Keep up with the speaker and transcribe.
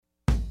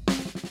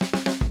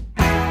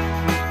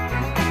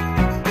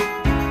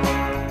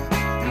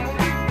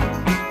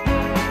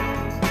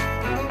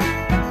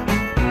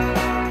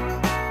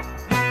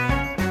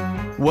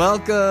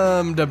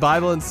Welcome to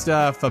Bible and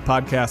Stuff, a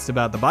podcast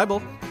about the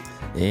Bible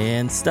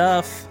and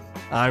stuff.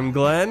 I'm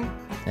Glenn.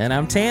 And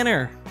I'm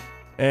Tanner.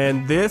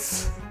 And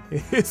this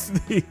is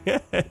the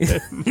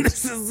end.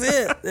 This is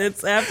it.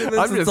 It's after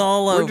this, it's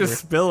all over. We're just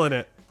spilling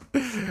it.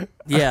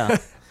 Yeah.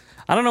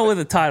 I don't know what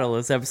the title of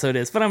this episode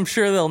is, but I'm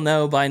sure they'll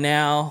know by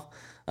now.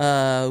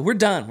 We're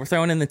done. We're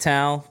throwing in the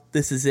towel.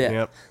 This is it.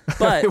 Yep.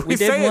 But we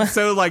say it's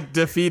so like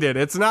defeated.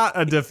 It's not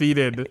a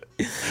defeated.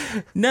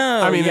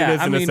 No. I mean, it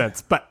is in a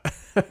sense, but.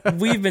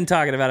 We've been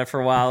talking about it for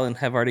a while and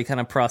have already kind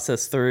of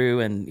processed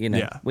through, and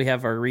we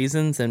have our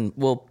reasons, and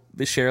we'll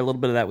share a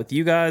little bit of that with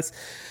you guys.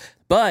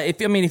 But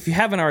if you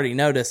haven't already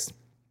noticed,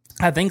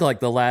 I think like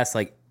the last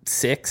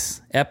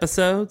 6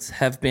 episodes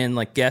have been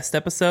like guest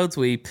episodes.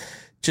 We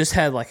just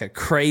had like a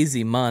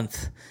crazy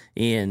month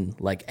in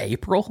like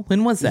April.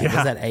 When was that? Yeah.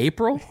 Was that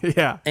April?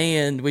 Yeah.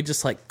 And we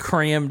just like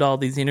crammed all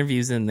these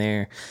interviews in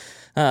there.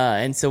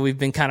 And so we've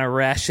been kind of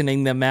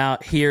rationing them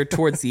out here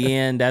towards the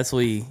end as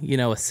we,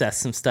 assess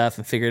some stuff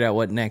and figured out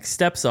what next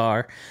steps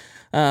are.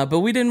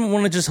 But we didn't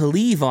want to just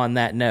leave on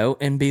that note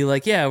and be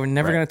like, yeah, we're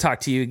never going to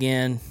talk to you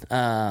again.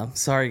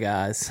 Sorry,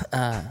 guys.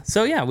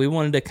 So, yeah, we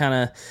wanted to kind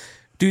of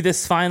do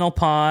this final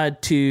pod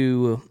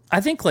to,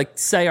 I think,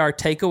 say our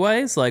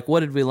takeaways. Like, what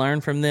did we learn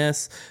from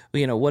this?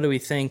 What do we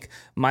think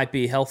might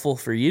be helpful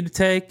for you to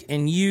take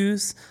and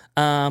use?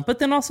 But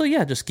then also,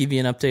 just give you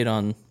an update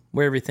on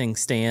where everything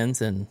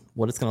stands and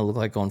what it's going to look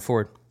like going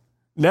forward.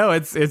 No,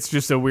 it's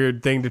just a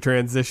weird thing to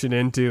transition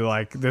into,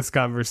 this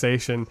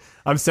conversation.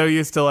 I'm so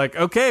used to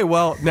okay,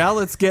 well, now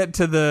let's get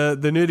to the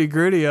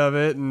nitty-gritty of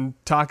it and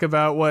talk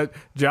about what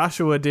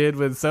Joshua did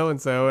with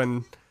so-and-so.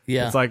 And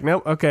it's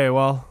nope, okay,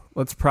 well,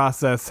 let's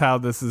process how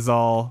this is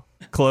all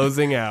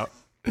closing out.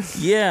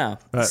 Yeah.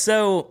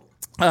 So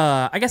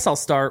I guess I'll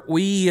start.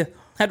 We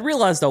had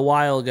realized a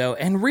while ago,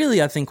 and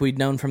really I think we'd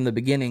known from the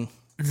beginning,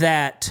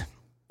 that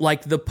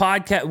the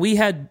podcast, we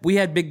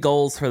had big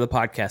goals for the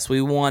podcast.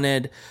 We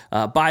wanted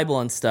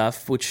Bible and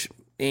Stuff, which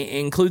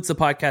includes the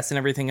podcast and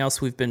everything else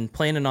we've been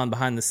planning on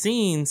behind the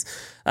scenes.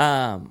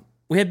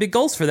 We had big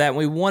goals for that, and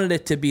we wanted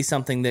it to be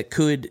something that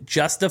could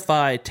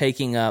justify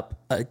taking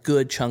up a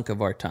good chunk of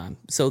our time.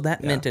 So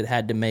that meant it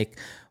had to make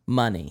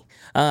money.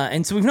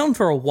 And so we've known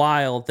for a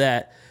while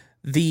that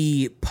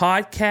the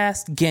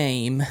podcast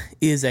game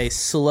is a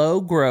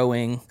slow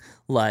growing,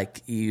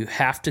 you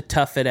have to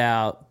tough it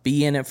out,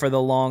 be in it for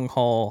the long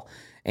haul,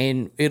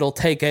 and it'll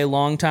take a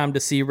long time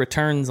to see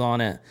returns on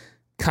it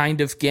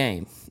kind of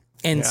game.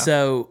 And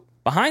so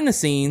behind the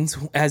scenes,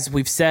 as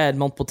we've said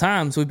multiple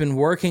times, we've been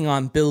working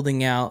on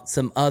building out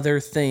some other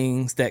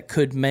things that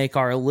could make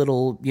our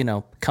little,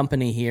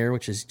 company here,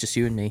 which is just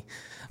you and me,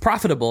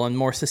 profitable and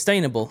more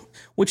sustainable,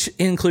 which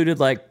included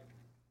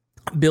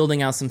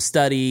building out some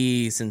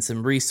studies and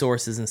some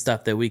resources and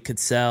stuff that we could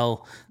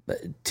sell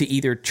to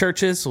either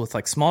churches with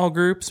small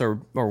groups or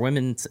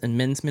women's and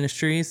men's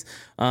ministries,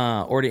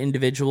 or to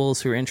individuals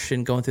who are interested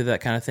in going through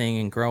that kind of thing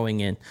and growing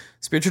in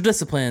spiritual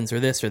disciplines or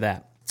this or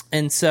that.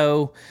 And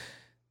so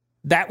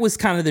that was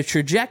kind of the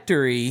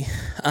trajectory.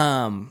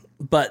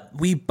 But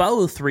we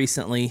both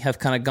recently have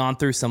kind of gone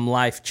through some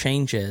life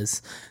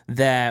changes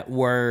that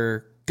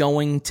were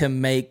going to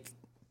make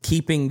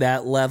keeping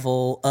that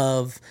level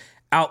of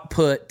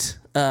output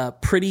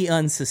pretty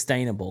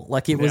unsustainable.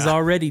 It was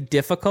already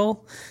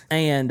difficult,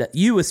 and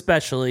you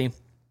especially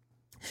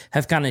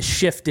have kind of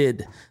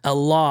shifted a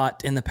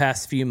lot in the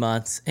past few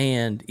months,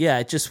 and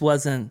it just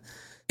wasn't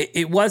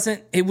it was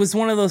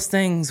one of those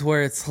things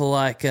where it's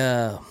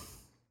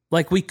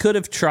we could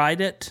have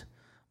tried it,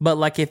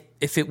 but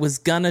if it was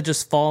gonna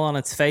just fall on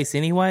its face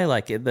anyway,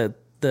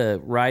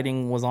 the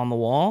writing was on the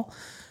wall,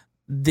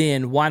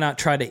 then why not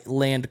try to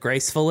land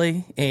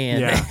gracefully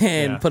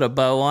and put a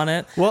bow on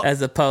it,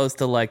 as opposed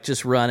to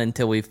just run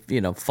until we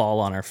fall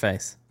on our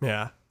face.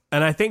 Yeah.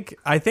 And I think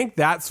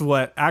that's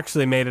what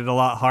actually made it a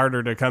lot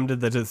harder to come to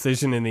the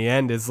decision in the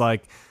end, is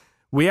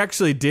we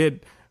actually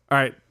did. All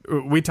right.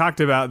 We talked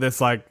about this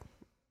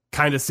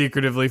kind of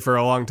secretively for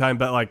a long time,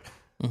 but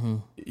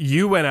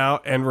you went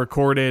out and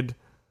recorded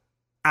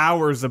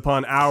hours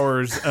upon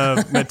hours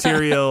of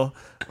material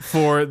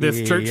for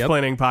this church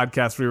planning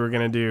podcast we were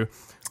going to do.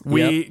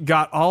 We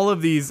got all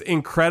of these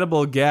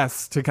incredible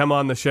guests to come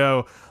on the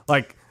show.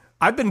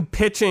 I've been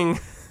pitching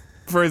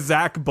for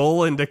Zach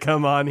Boland to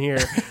come on here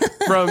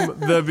from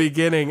the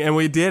beginning, and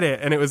we did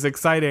it, and it was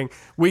exciting.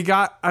 We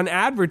got an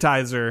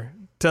advertiser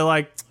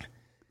to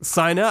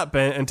sign up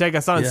and take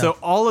us on. So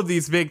all of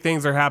these big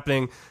things are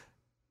happening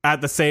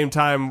at the same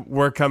time.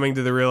 We're coming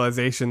to the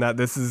realization that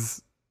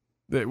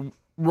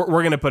we're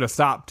going to put a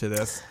stop to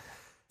this.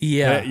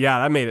 Yeah.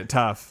 That made it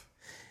tough.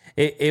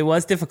 It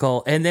was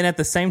difficult. And then at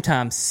the same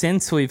time,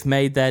 since we've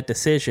made that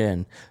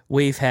decision,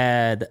 we've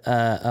had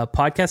a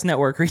podcast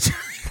network reach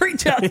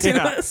out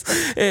to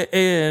us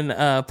and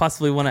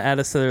possibly want to add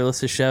us to their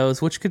list of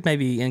shows, which could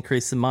maybe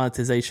increase the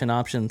monetization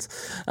options.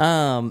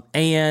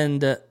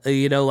 And,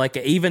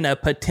 even a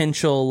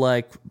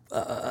potential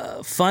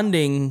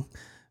funding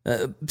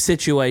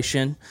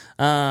situation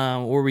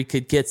where we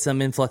could get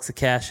some influx of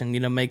cash and, you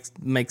know,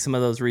 make some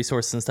of those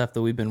resources and stuff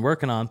that we've been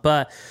working on.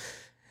 But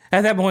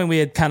at that point, we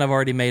had kind of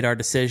already made our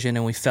decision,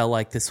 and we felt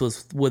like this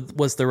was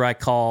the right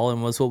call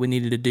and was what we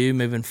needed to do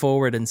moving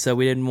forward. And so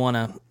we didn't want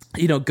to,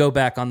 you know, go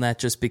back on that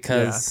just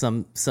because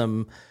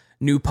some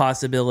new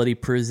possibility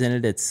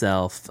presented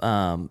itself,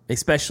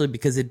 especially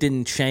because it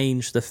didn't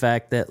change the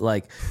fact that,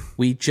 like,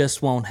 we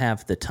just won't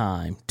have the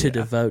time to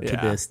devote to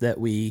this that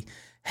we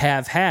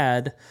have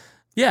had.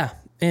 Yeah.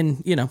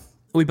 And, you know,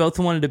 we both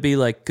wanted to be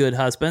like good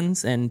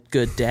husbands and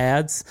good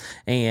dads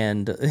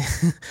and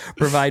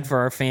provide for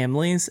our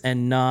families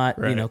and not,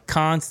 you know,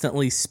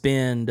 constantly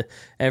spend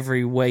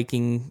every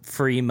waking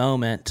free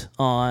moment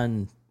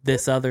on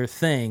this other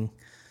thing.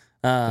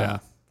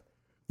 That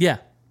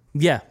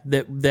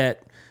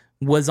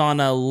was on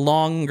a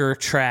longer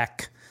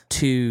track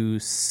to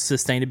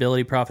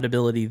sustainability,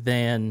 profitability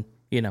than,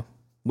 you know,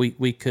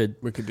 we could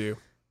do.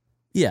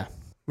 Yeah.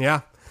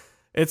 Yeah.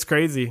 It's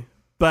crazy.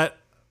 But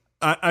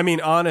I mean,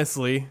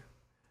 honestly,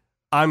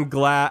 I'm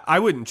glad. I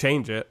wouldn't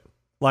change it.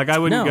 Like, I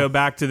wouldn't go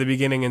back to the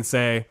beginning and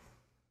say,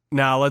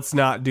 "Now let's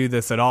not do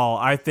this at all."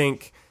 I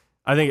think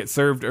it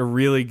served a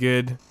really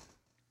good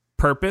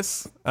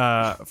purpose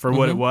for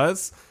what it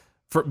was,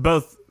 for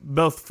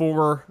both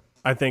for,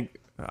 I think.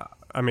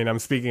 I mean, I'm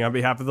speaking on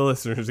behalf of the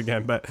listeners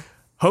again, but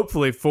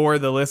hopefully for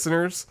the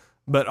listeners,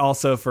 but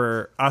also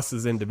for us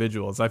as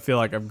individuals. I feel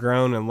like I've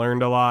grown and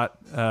learned a lot.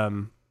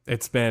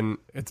 It's been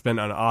an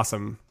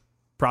awesome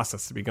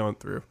process to be going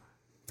through.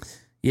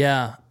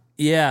 Yeah.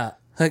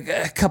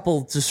 A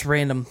couple just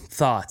random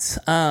thoughts.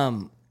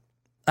 I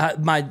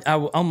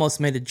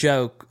almost made a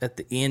joke at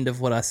the end of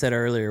what I said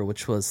earlier,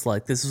 which was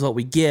like, this is what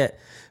we get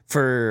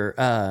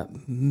for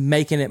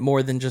making it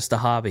more than just a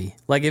hobby.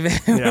 Like,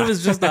 if it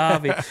was just a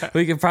hobby,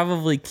 we could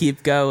probably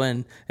keep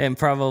going and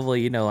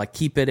probably, you know, like,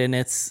 keep it in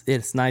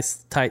its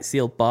nice, tight,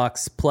 sealed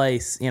box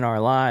place in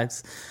our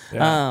lives.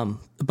 Yeah.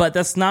 But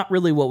that's not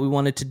really what we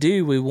wanted to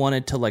do. We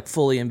wanted to, like,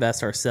 fully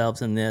invest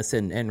ourselves in this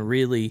and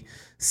really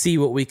see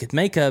what we could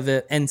make of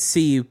it and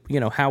see, you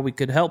know, how we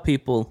could help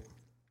people.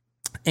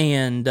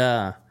 And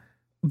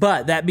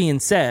but that being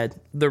said,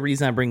 the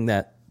reason I bring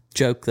that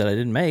joke that I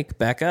didn't make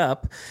back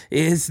up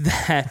is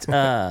that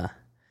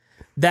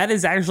that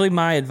is actually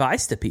my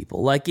advice to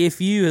people. Like,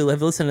 if you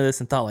have listened to this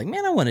and thought, like,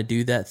 man, I want to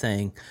do that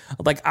thing.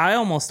 Like, I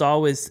almost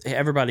always,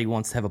 everybody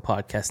wants to have a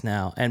podcast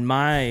now. And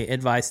my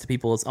advice to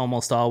people is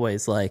almost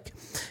always like,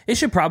 it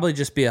should probably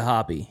just be a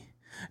hobby.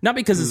 Not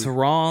because it's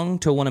wrong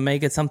to want to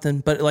make it something,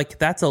 but, like,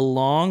 that's a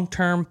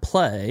long-term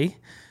play.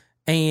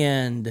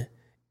 And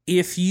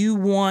if you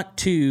want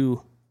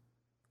to,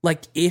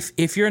 like,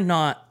 if you're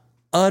not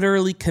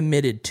utterly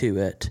committed to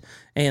it,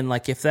 and,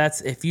 like,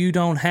 if you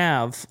don't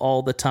have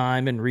all the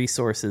time and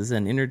resources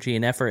and energy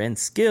and effort and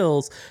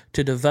skills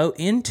to devote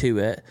into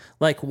it,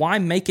 like, why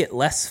make it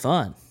less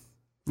fun?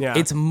 Yeah,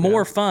 it's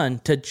more fun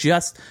to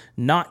just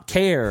not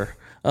care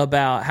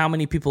about how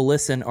many people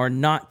listen or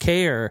not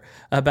care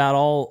about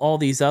all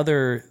these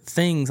other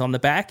things on the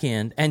back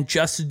end and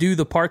just do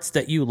the parts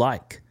that you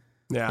like.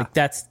 Yeah,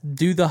 like,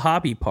 do the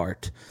hobby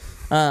part.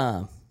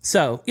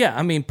 So yeah,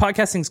 I mean,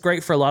 podcasting's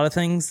great for a lot of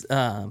things.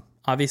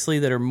 Obviously,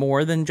 that are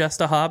more than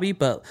just a hobby.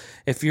 But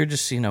if you're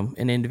just, you know,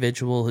 an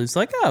individual who's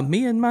like, oh,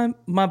 me and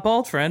my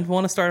bald friend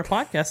want to start a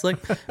podcast,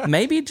 like,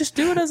 maybe just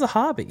do it as a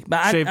hobby.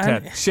 But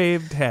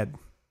shaved head.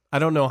 I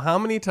don't know how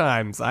many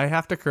times I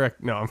have to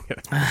correct. No, I'm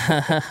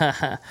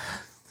kidding.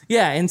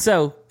 Yeah, and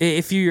so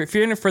if you're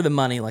in it for the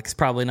money, like, it's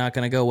probably not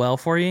going to go well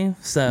for you.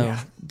 So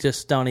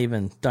just don't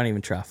even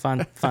try.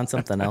 Find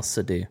something else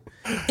to do.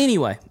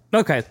 Anyway,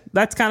 okay,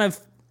 that's kind of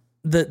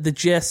the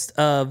gist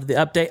of the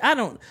update. I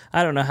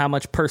don't know how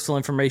much personal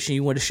information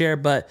you want to share,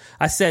 but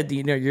I said,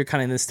 you know, you're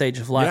kind of in this stage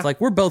of life. Yeah. Like,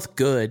 we're both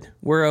good.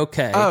 We're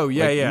okay. Oh,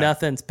 yeah, like,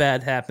 nothing's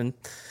bad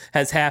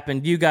has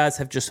happened. You guys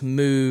have just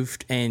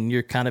moved, and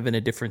you're kind of in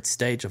a different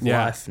stage of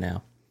life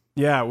now.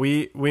 Yeah,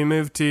 we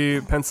moved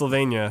to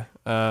Pennsylvania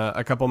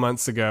a couple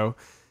months ago,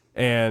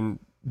 and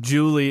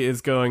Julie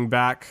is going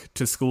back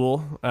to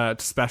school to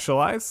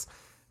specialize,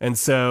 and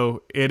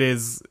so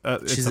it's a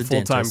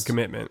full-time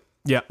commitment.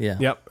 Yep.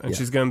 And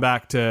she's going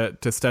back to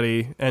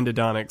study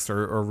endodontics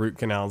or root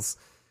canals.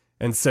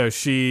 And so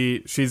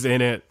she's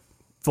in it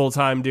full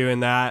time doing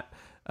that.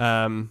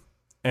 And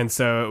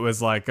so it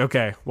was like,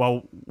 okay,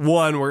 well,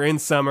 one, we're in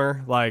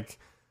summer, like,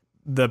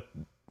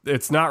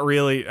 it's not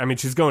really, I mean,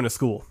 she's going to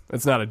school.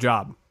 It's not a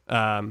job.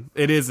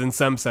 It is in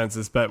some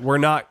senses, but we're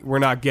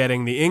not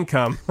getting the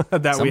income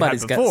that we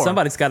had before.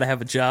 Somebody's got to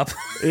have a job.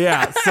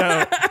 Yeah.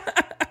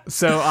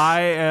 So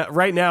I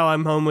right now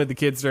I'm home with the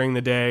kids during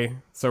the day,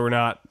 so we're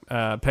not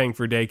paying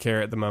for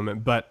daycare at the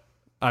moment. But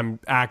I'm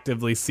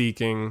actively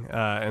seeking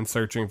and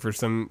searching for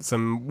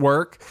some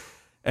work,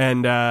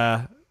 and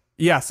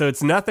so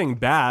it's nothing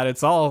bad.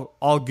 It's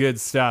all good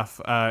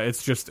stuff.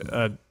 It's just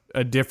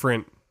a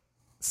different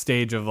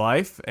stage of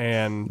life,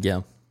 and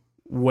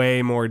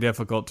way more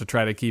difficult to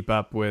try to keep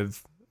up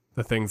with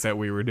the things that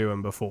we were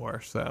doing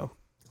before. So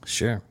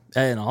sure,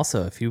 and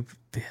also if you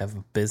you have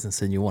a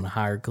business and you want to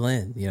hire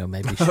Glenn,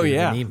 maybe shoot Oh, him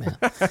yeah. an email.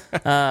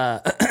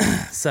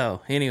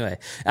 So anyway,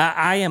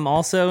 I am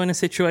also in a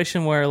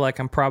situation where like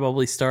I'm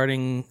probably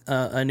starting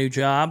a new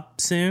job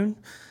soon,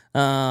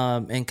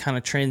 and kind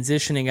of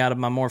transitioning out of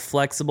my more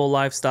flexible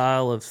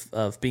lifestyle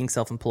of being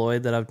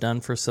self-employed that I've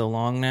done for so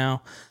long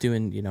now,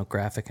 doing,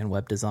 graphic and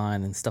web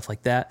design and stuff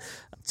like that.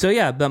 So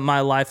yeah, but my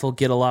life will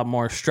get a lot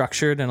more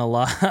structured and a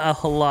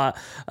lot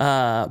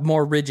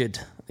more rigid,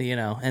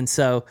 and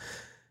so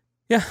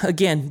yeah,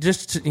 again,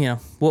 just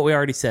what we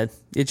already said.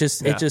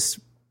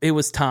 It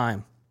was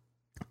time,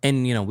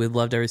 and we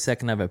loved every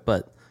second of it.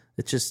 But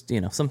it's just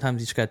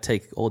sometimes you just got to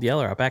take Old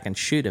Yeller out back and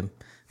shoot him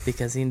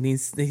because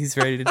he's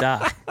ready to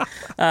die.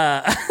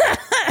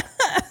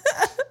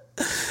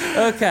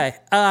 Okay.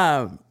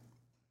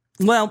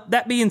 Well,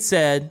 that being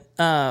said,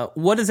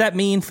 what does that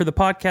mean for the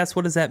podcast?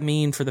 What does that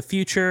mean for the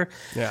future?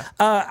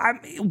 Yeah.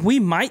 We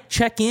might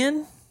check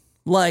in.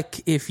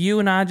 Like, if you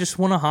and I just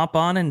want to hop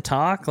on and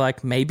talk,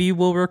 like, maybe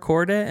we'll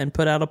record it and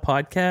put out a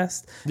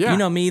podcast. Yeah. You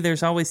know me,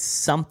 there's always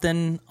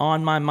something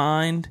on my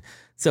mind.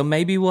 So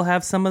maybe we'll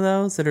have some of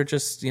those that are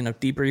just,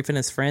 debriefing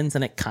as friends,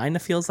 and it kind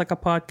of feels like a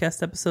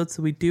podcast episode,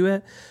 so we do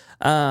it.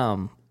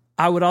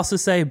 I would also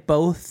say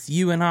both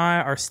you and I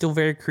are still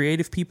very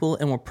creative people,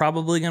 and we're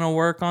probably going to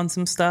work on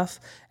some stuff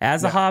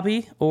as a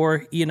hobby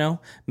or,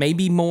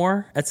 maybe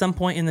more at some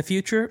point in the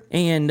future.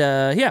 And,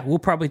 we'll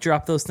probably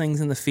drop those things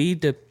in the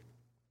feed to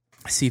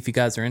see if you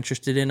guys are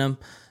interested in them.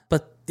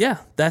 But yeah,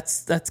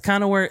 that's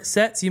kind of where it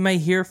sets. You may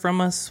hear from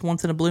us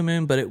once in a blue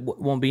moon, but it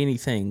won't be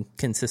anything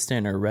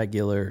consistent or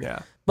regular.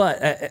 Yeah.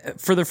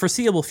 But for the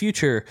foreseeable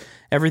future,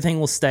 everything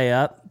will stay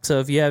up. So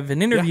if you have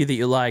an interview that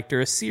you liked or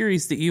a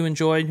series that you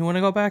enjoyed and you want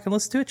to go back and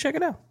listen to it, check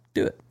it out.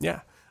 Do it. Yeah.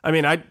 I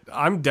mean,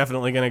 I'm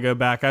definitely going to go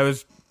back.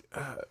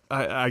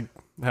 I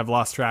have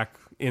lost track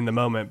in the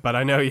moment, but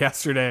I know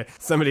yesterday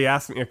somebody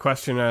asked me a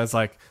question and I was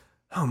like,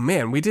 oh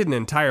man, we did an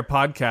entire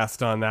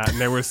podcast on that.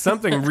 And there was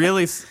something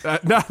really,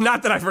 not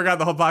that I forgot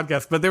the whole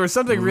podcast, but there was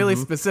something really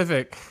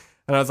specific.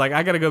 And I was like,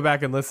 I got to go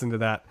back and listen to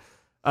that.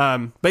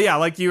 But yeah,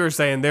 like you were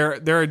saying, there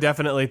are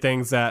definitely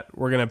things that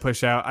we're going to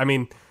push out. I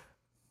mean,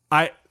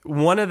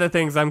 one of the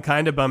things I'm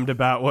kind of bummed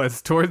about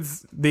was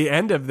towards the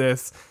end of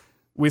this,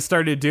 we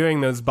started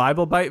doing those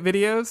Bible Bite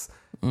videos.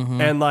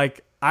 And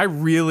like, I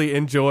really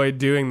enjoyed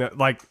doing that,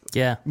 like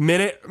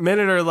minute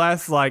or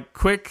less, like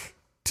quick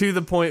to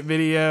the point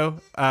video.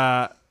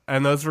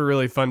 And those were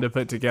really fun to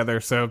put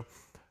together. So,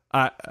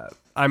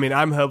 I mean,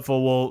 I'm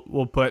hopeful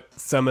we'll put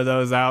some of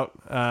those out,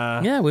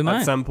 we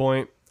might at some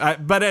point.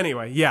 But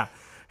anyway, yeah.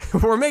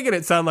 We're making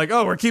it sound like,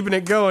 we're keeping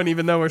it going,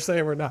 even though we're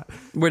saying we're not.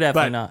 We're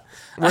definitely not.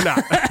 We're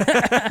not.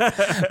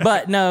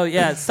 But no,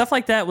 yeah, stuff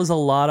like that was a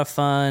lot of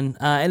fun.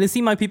 And it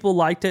seemed like people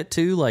liked it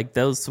too. Like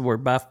those were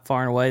by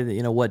far and away,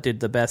 what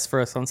did the best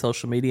for us on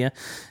social media.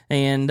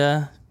 And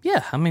I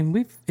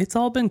mean, it's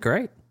all been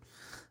great.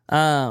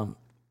 So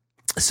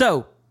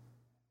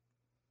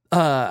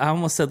I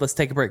almost said, let's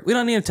take a break. We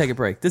don't need to take a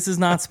break. This is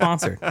not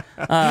sponsored.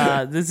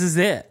 This is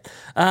it.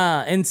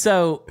 And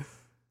so,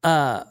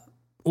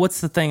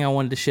 what's the thing I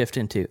wanted to shift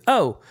into?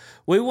 Oh,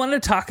 we want to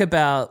talk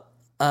about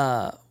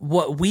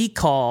what we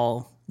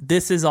call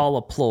 "this is all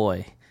a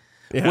ploy,"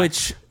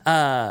 which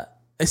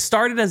it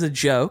started as a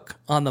joke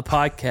on the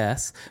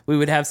podcast. We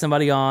would have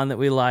somebody on that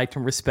we liked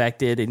and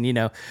respected, and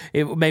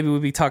maybe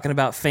we'd be talking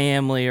about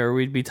family, or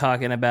we'd be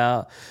talking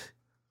about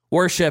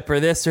worship or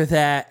this or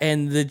that.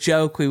 And the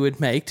joke we would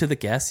make to the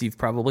guests, you've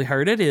probably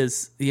heard it,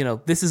 is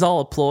this is all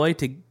a ploy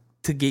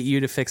to get you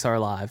to fix our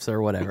lives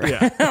or whatever.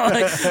 Yeah.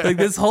 like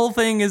this whole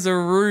thing is a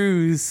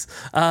ruse,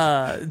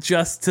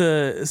 just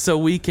so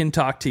we can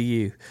talk to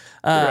you.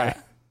 Right.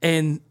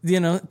 And,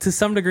 to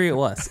some degree it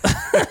was.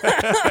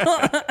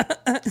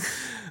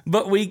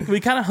 But we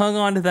kind of hung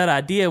on to that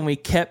idea and we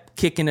kept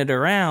kicking it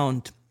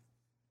around.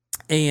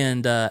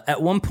 And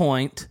at one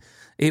point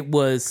it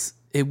was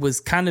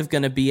kind of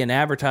going to be an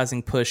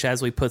advertising push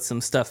as we put some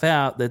stuff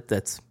out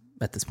that's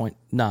at this point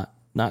not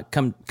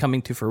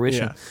coming to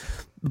fruition. Yeah.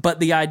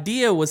 But the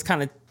idea was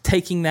kind of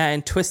taking that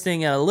and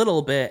twisting it a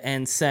little bit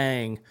and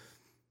saying,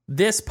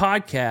 this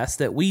podcast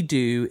that we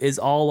do is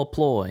all a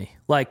ploy.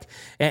 Like,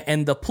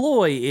 and the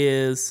ploy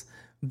is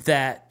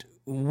that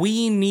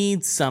we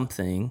need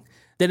something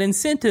that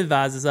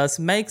incentivizes us,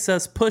 makes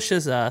us,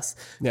 pushes us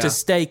to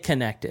stay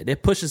connected.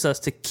 It pushes us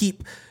to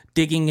keep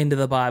digging into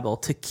the Bible,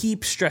 to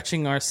keep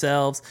stretching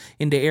ourselves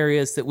into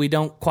areas that we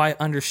don't quite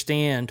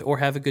understand or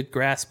have a good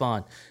grasp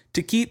on,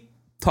 to keep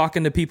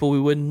talking to people we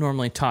wouldn't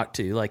normally talk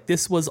to. Like,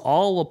 this was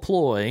all a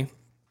ploy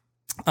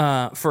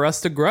for us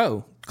to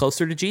grow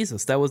closer to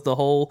Jesus. That was the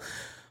whole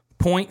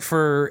point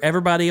for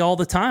everybody all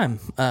the time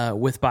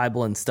with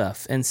Bible and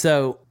stuff. And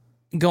so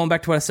going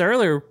back to what I said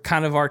earlier,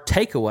 kind of our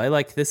takeaway,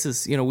 like this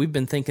is, we've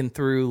been thinking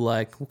through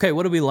like, okay,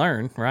 what did we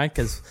learn, right?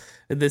 Because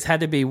this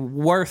had to be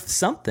worth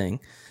something.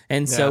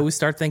 And so we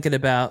start thinking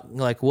about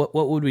like, what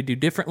would we do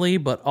differently,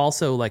 but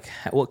also like,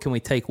 what can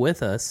we take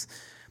with us?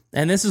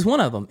 And this is one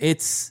of them.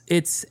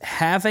 It's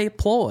have a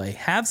ploy,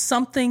 have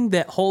something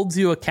that holds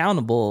you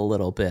accountable a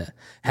little bit,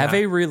 have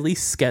a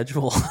release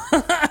schedule.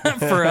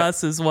 for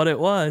us is what it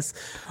was.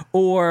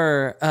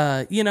 Or,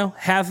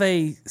 have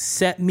a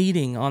set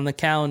meeting on the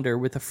calendar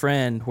with a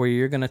friend where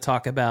you're going to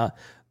talk about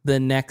the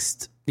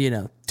next,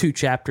 2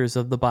 chapters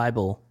of the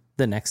Bible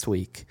the next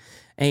week.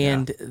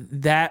 And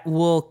that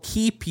will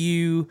keep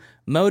you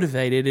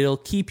motivated. It'll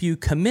keep you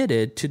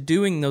committed to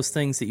doing those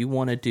things that you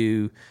want to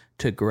do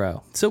to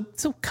grow. So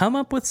come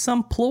up with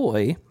some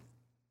ploy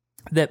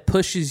that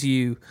pushes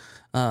you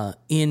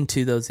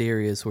into those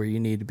areas where you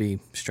need to be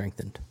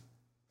strengthened.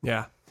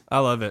 Yeah, I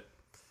love it.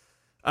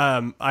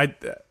 I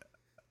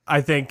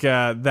think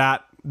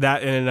that in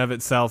and of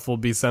itself will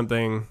be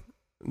something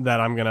that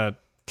I'm gonna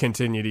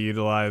continue to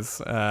utilize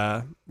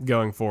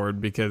going forward,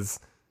 because,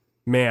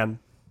 man,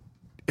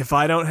 if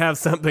I don't have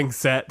something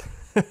set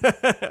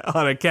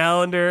on a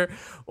calendar,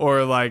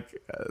 or like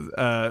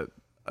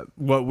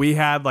what we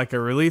had, like a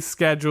release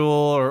schedule,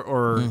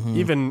 or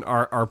even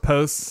our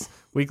posts,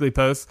 weekly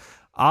posts,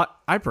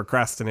 I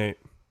procrastinate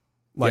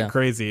like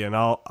crazy, and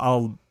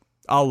I'll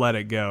let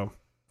it go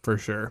for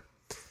sure.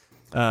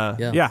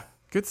 Yeah,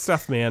 good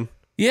stuff, man.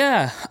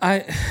 Yeah,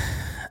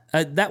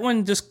 that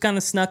one just kind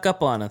of snuck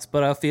up on us,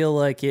 but I feel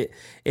like it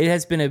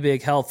has been a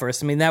big help for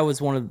us. I mean, that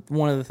was one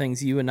of the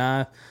things you and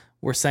I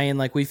were saying,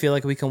 like, we feel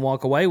like we can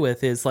walk away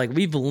with, is like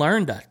we've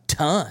learned a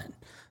ton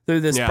through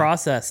this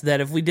process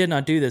that if we did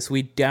not do this,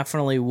 we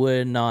definitely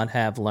would not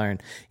have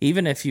learned,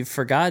 even if you've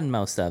forgotten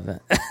most of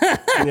it.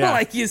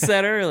 Like you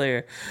said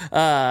earlier,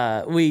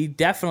 we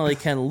definitely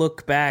can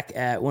look back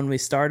at when we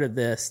started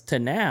this to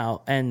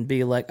now and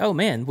be like, oh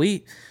man,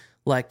 we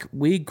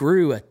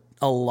grew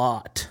a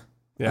lot.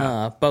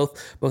 Yeah.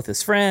 Both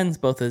as friends,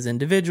 both as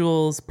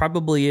individuals,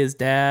 probably as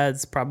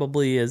dads,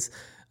 probably as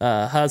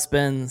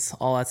husbands,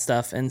 all that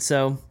stuff. And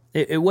so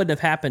it wouldn't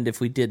have happened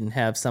if we didn't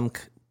have some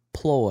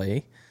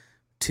ploy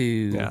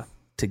to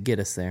get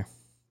us there.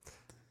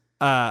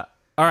 All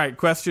right,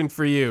 question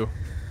for you.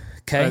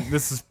 Okay.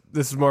 This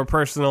is more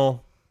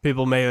personal.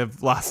 People may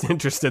have lost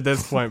interest at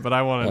this point, but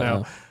I want to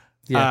know.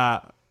 Yeah.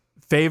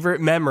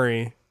 Favorite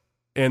memory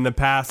in the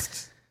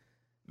past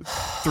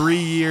 3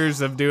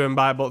 years of doing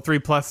Bible,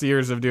 3+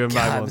 years of doing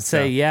Bible. I would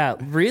say,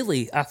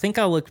 really. I think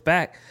I looked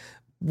back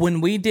when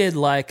we did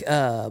like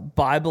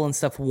Bible and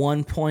stuff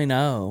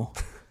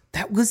 1.0.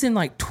 That was in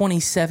like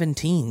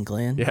 2017,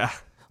 Glenn. Yeah.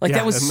 Like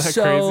that was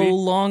so crazy?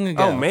 Long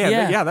ago. Oh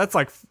man, that's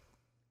like,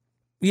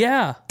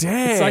 dang,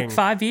 it's like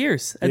 5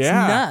 years. It's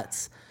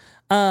nuts.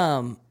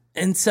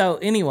 And so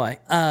anyway,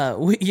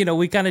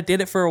 we kind of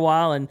did it for a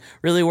while and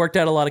really worked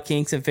out a lot of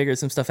kinks and figured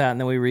some stuff out, and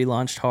then we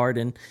relaunched hard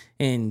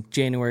in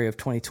January of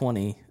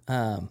 2020.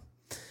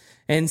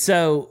 And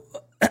so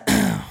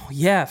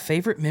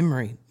favorite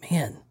memory,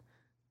 man,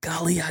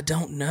 golly, I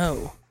don't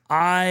know.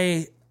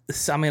 I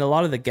mean, a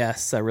lot of the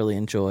guests I really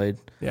enjoyed.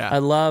 Yeah. I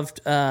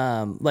loved,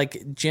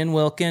 like Jen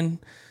Wilkin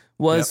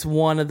was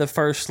one of the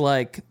first,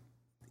 like,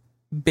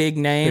 big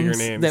names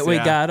that we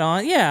got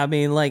on. Yeah. I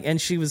mean, like,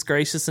 and she was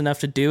gracious enough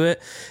to do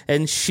it.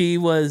 And she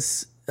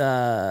was,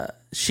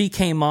 she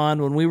came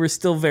on when we were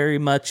still very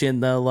much in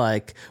the,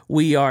 like,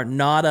 we are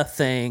not a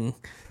thing.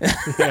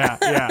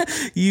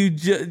 You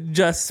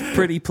just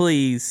pretty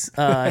please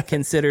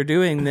consider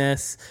doing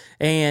this.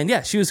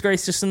 And she was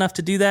gracious enough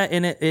to do that,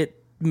 and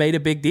it made a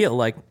big deal.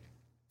 Like,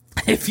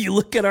 if you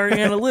look at our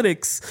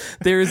analytics,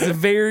 there's a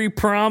very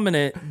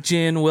prominent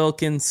Jen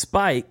Wilkins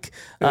spike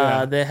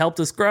that helped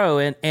us grow,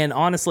 and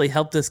honestly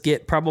helped us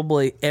get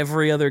probably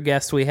every other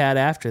guest we had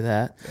after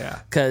that.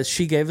 Because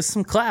she gave us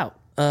some clout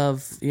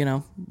of,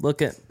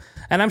 look at.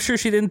 And I'm sure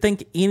she didn't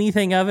think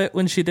anything of it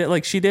when she did.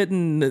 Like, she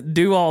didn't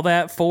do all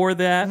that for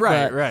that.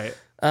 Right.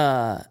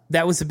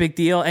 That was a big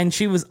deal. And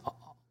she was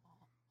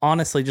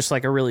honestly just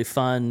like a really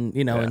fun,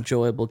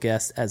 enjoyable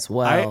guest as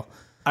well.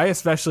 I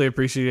especially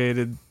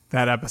appreciated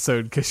that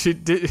episode because she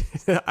did.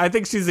 I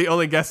think she's the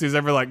only guest who's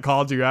ever like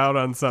called you out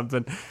on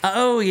something.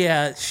 Oh,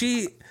 yeah.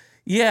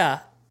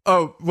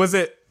 Oh, was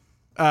it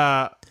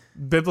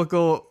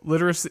biblical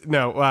literacy?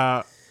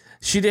 No.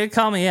 She did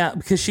call me out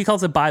because she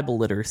calls it Bible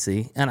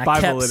literacy, and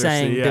I kept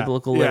saying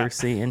biblical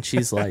literacy, and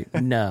she's like,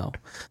 no.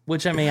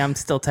 Which, I mean, I'm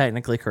still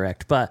technically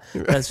correct, but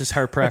that's just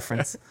her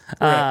preference,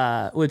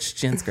 which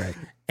Jen's great.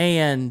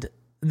 And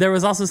there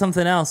was also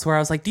something else where I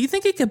was like, do you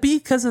think it could be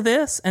because of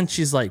this? And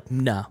she's like,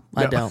 no,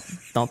 I don't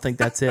think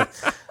that's it.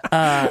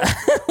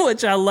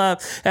 Which I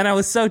love. And I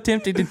was so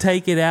tempted to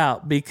take it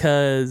out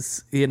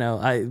because, I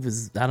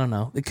don't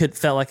know,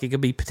 felt like it could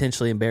be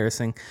potentially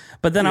embarrassing.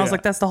 But then I was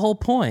like, that's the whole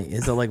point,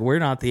 is that, like, we're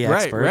not the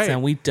experts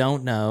and we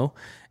don't know.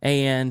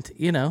 And,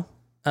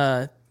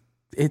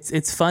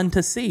 it's fun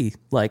to see,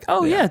 like,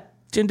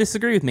 Jen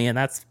disagreed with me, and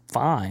that's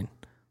fine.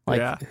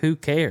 Like, who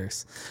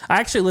cares? I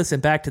actually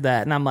listened back to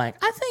that and I'm like,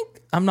 I think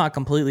I'm not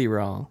completely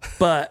wrong,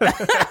 but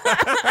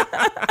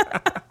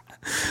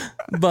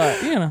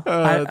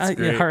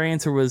her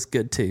answer was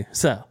good too.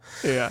 So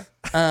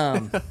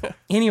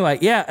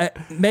anyway,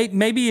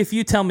 maybe if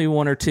you tell me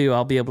one or two,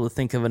 I'll be able to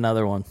think of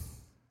another one.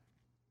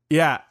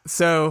 Yeah.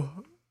 So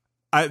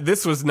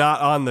this was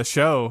not on the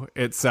show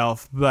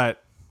itself,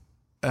 but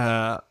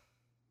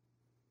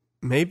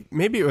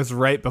maybe it was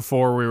right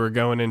before we were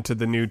going into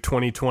the new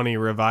 2020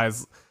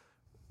 Revise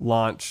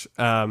launch.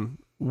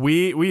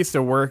 We used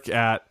to work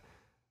at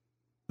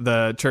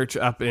the church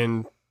up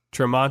in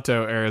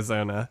Tremonto,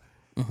 Arizona.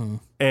 Mm-hmm.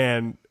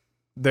 And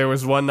there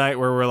was one night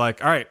where we're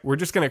like, all right, we're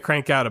just going to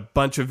crank out a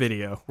bunch of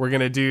video. We're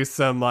going to do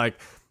some like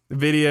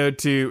video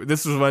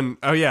this is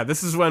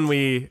when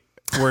we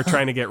were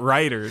trying to get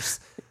writers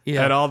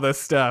and all this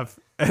stuff.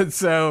 And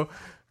so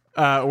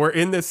we're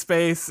in this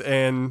space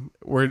and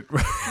we're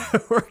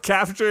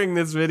capturing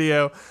this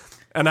video.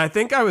 And I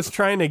think I was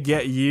trying to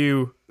get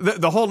you,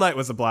 the whole night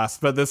was a blast,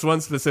 but this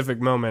one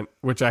specific moment,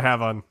 which I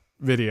have on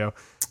video,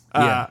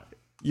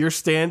 you're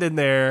standing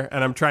there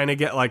and I'm trying to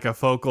get like a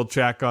focal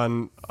check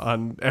on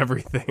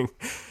everything.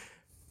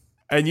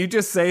 And you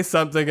just say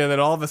something and then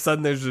all of a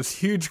sudden there's this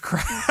huge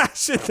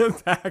crash in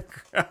the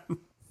background.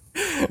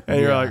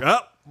 And you're like, oh,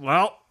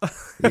 well.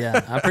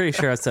 Yeah, I'm pretty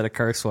sure I said a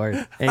curse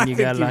word and you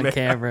got it on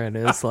camera and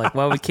it was like,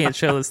 well, we can't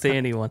show this to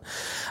anyone.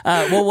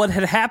 Well, what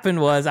had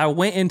happened was I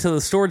went into the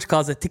storage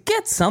closet to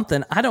get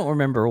something. I don't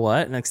remember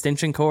what, an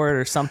extension cord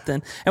or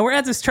something. And we're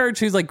at this church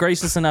who's like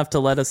gracious enough to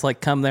let us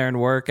like come there and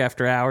work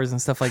after hours and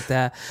stuff like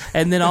that.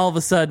 And then all of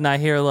a sudden I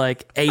hear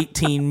like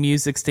 18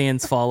 music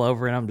stands fall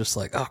over and I'm just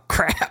like, oh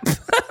crap.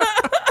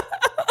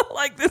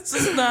 Like, this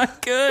is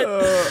not good.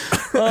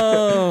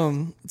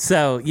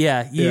 So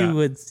yeah,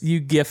 you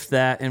gift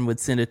that and would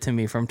send it to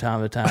me from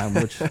time to time,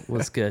 which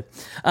was good.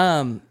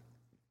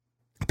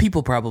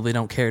 People probably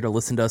don't care to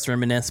listen to us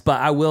reminisce, but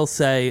I will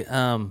say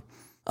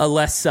a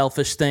less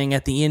selfish thing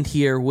at the end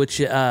here, which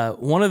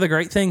one of the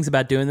great things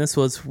about doing this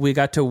was we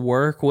got to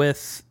work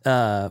with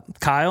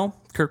Kyle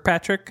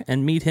Kirkpatrick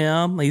and meet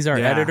him. He's our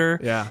editor.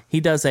 Yeah. He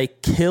does a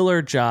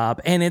killer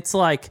job, and it's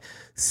like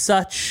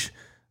such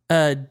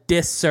a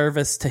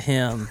disservice to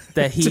him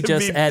that he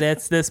just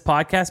edits this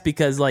podcast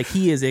because like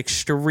he is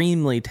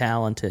extremely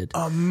talented.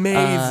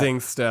 Amazing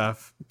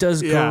stuff.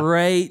 Does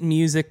great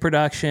music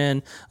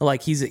production.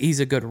 Like he's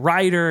a good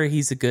writer.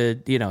 He's a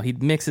good, he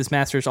mixes,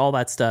 masters, all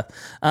that stuff.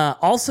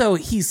 Also,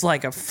 he's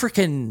like a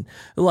freaking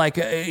like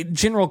a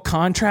general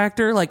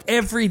contractor. Like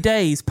every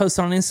day he's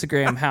posting on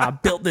Instagram how I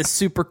built this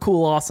super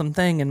cool, awesome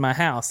thing in my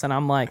house. And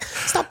I'm like,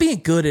 stop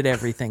being good at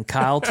everything,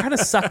 Kyle. Try to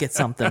suck at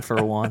something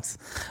for once.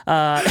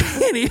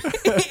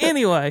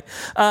 Anyway,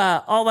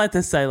 all that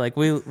to say, like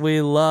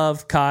we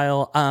love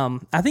Kyle.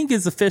 I think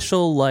his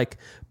official like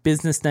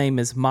business name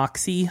is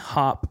Moxie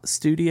Hop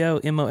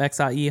Studio,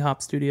 Moxie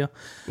Hop Studio.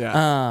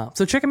 Yeah.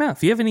 So check him out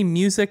if you have any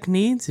music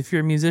needs. If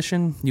you're a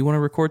musician, you want to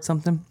record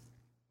something.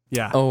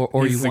 Yeah.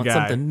 Or you want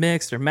something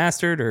mixed or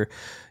mastered, or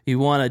you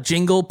want a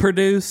jingle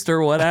produced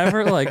or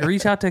whatever, like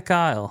reach out to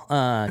Kyle.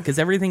 Because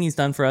everything he's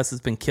done for us has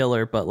been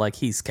killer, but like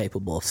he's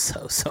capable of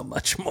so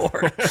much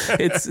more.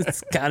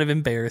 It's kind of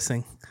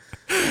embarrassing.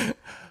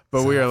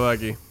 But we are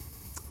lucky.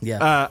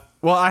 Yeah.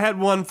 Well, I had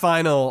one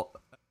final.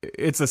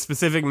 It's a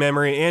specific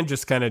memory and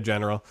just kind of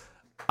general.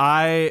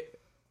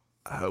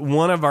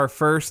 One of our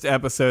first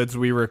episodes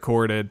we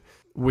recorded,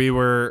 we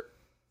were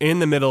in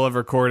the middle of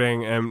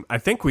recording, and I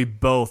think we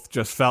both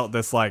just felt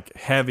this like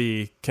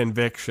heavy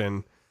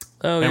conviction.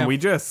 Oh, and we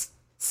just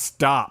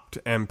stopped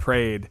and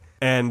prayed.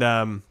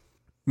 And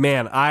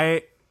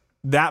man,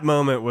 that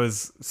moment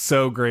was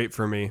so great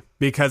for me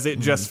because it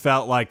just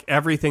felt like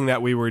everything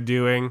that we were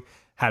doing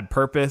had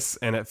purpose,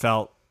 and it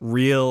felt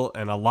real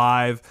and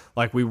alive.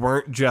 Like we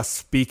weren't just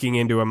speaking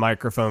into a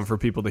microphone for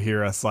people to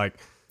hear us. Like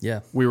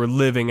we were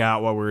living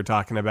out what we were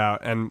talking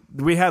about. And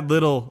we had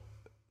little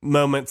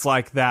moments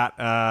like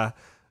that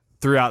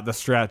throughout the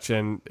stretch,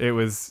 and it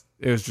was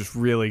just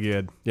really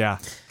good. Yeah.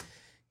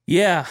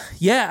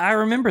 I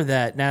remember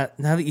that. Now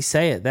that you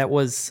say it, that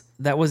was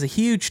a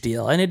huge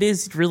deal. And it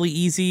is really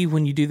easy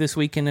when you do this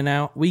week in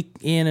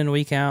and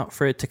week out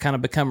for it to kind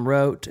of become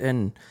rote,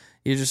 and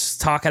you're just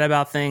talking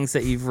about things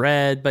that you've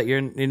read, but you're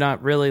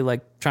not really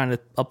like trying to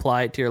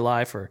apply it to your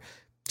life or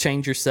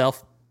change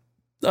yourself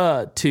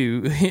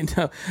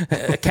to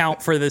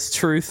account for this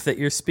truth that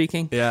you're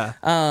speaking. Yeah.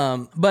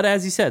 But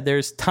as you said,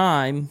 there's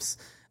times,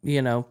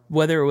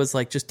 whether it was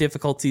like just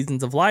difficult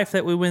seasons of life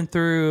that we went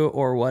through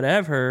or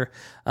whatever,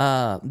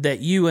 that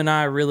you and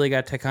I really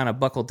got to kind of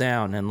buckle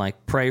down and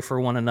like pray for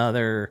one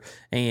another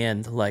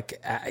and like,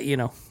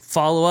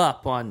 follow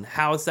up on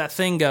how's that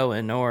thing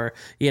going, or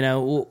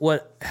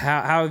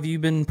how have you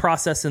been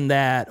processing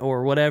that,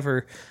 or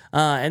whatever.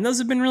 And those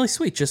have been really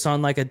sweet, just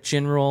on like a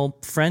general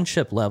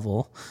friendship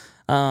level.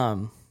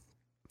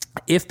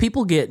 If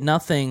people get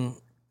nothing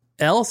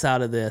else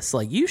out of this,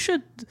 like you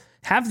should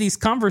have these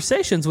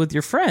conversations with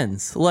your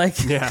friends. Like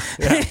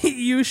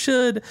you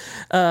should,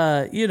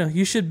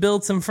 you should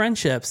build some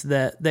friendships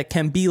that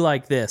can be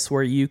like this,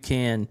 where you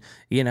can,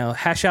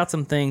 hash out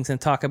some things and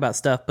talk about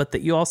stuff, but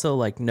that you also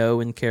like know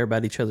and care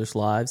about each other's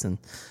lives. And,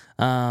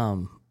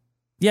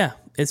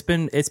 it's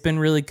been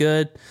really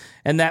good.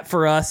 And that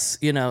for us,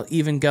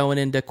 even going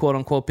into quote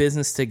unquote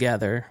business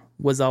together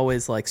was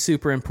always like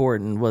super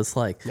important, was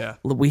like,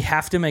 we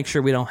have to make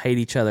sure we don't hate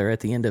each other at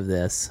the end of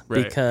this,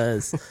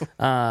 because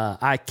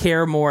I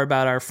care more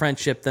about our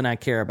friendship than I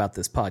care about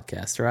this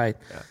podcast. Right.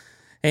 Yeah.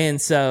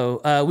 And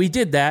so we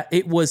did that.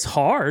 It was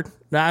hard.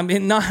 I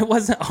mean, it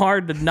wasn't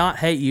hard to not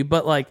hate you,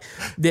 but like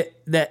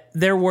that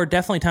there were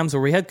definitely times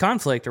where we had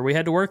conflict or we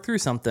had to work through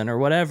something or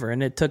whatever.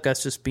 And it took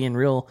us just being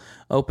real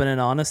open and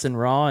honest and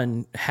raw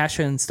and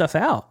hashing stuff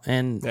out.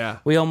 And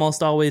we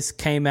almost always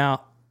came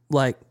out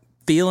like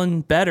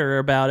feeling better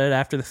about it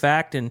after the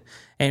fact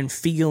and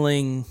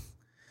feeling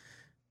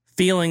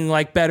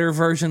like better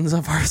versions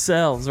of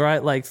ourselves,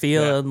 right? Like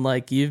feeling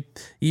like you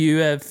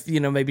have,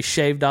 maybe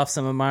shaved off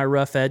some of my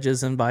rough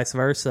edges and vice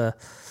versa.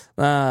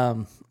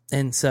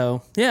 And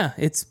so, I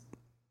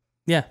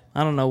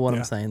don't know what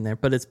I'm saying there,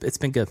 but it's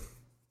been good.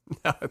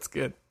 No, it's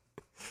good.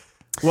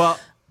 Well,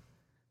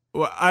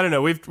 I don't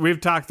know.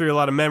 We've talked through a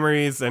lot of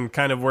memories and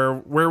kind of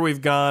where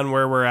we've gone,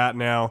 where we're at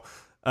now.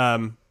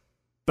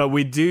 But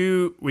we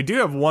do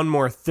have one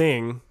more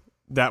thing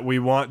that we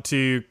want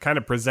to kind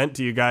of present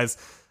to you guys,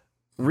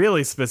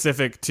 really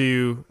specific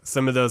to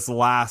some of those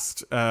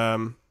last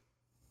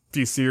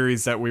few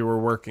series that we were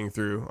working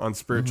through on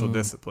spiritual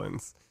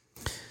disciplines.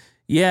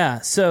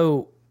 Yeah.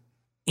 So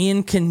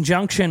in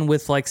conjunction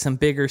with like some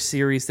bigger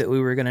series that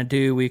we were going to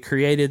do, we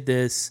created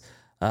this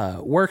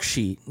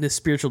worksheet, this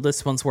spiritual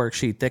disciplines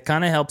worksheet that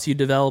kind of helps you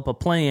develop a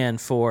plan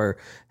for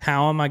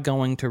how am I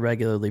going to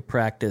regularly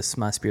practice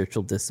my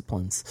spiritual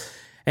disciplines.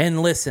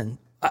 And listen,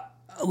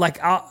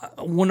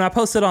 when I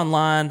post it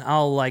online,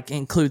 I'll like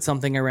include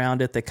something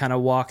around it that kind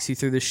of walks you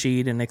through the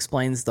sheet and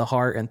explains the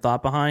heart and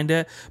thought behind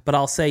it. But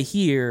I'll say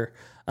here,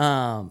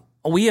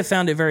 we have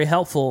found it very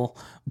helpful,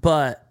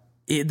 but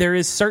there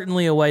is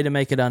certainly a way to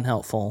make it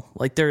unhelpful.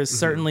 Like there is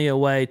certainly a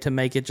way to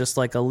make it just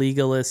like a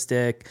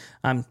legalistic,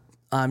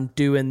 I'm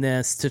doing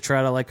this to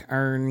try to like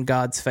earn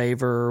God's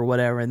favor or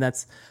whatever. And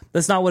that's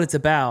not what it's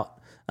about.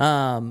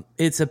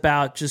 It's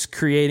about just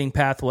creating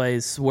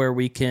pathways where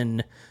we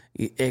can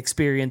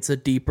experience a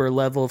deeper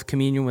level of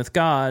communion with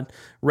God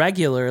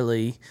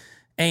regularly.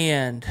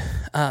 And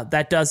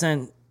that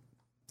doesn't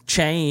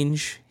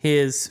change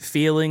his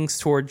feelings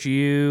towards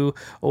you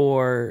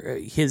or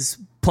his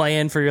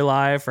plan for your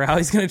life or how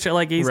he's going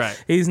to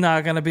he's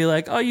not going to be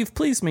like, oh, you've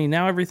pleased me,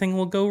 now everything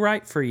will go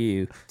right for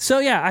you. So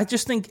I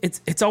just think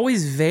it's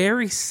always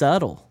very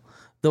subtle,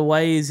 the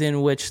ways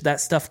in which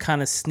that stuff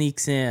kind of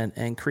sneaks in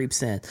and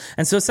creeps in.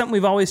 And so it's something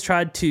we've always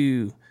tried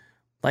to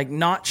like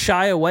not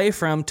shy away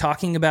from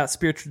talking about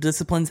spiritual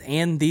disciplines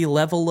and the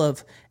level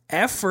of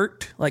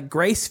effort, like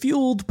grace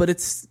fueled, but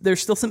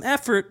there's still some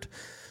effort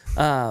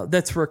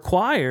that's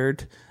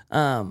required.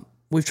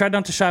 We've tried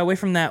not to shy away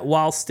from that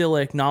while still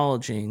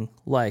acknowledging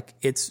like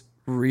it's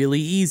really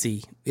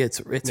easy. It's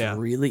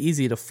really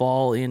easy to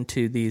fall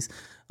into these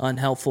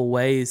unhelpful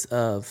ways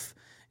of,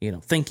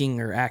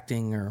 thinking or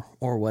acting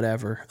or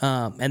whatever.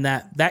 And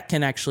that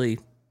can actually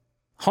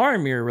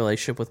harm your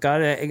relationship with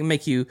God. It can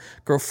make you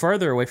grow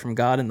further away from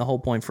God. And the whole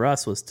point for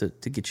us was to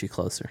get you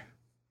closer.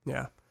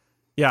 Yeah.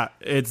 Yeah.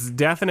 It's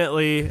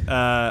definitely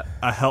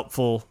a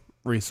helpful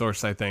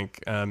resource, I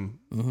think.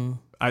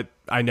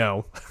 I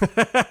know.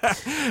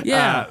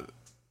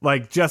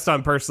 Like just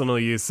on personal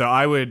use. So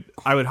I would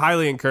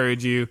highly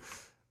encourage you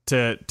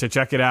to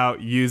check it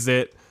out, use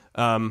it,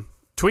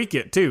 tweak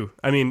it too.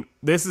 I mean,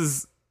 this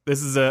is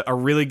a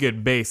really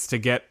good base to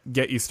get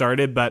you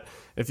started, but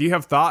if you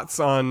have thoughts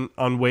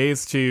on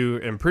ways to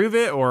improve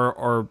it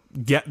or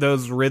get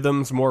those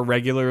rhythms more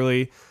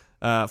regularly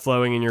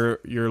flowing in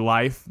your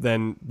life,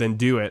 then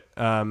do it.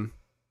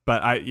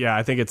 But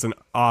I think it's an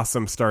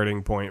awesome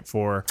starting point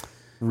for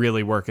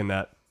really working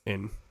that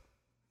in.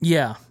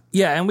 Yeah.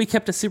 Yeah. And we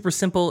kept it super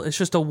simple. It's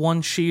just a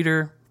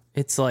one-sheeter.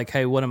 It's like,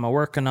 hey, what am I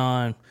working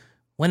on?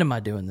 When am I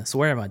doing this?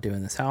 Where am I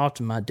doing this? How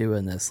often am I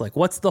doing this? Like,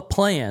 what's the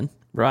plan?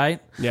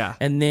 Right? Yeah.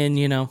 And then,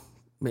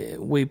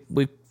 we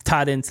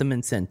tied in some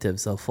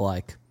incentives of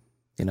like,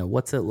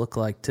 what's it look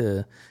like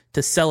to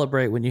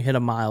celebrate when you hit a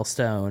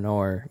milestone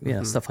or,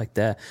 stuff like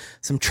that.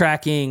 Some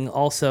tracking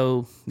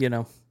also,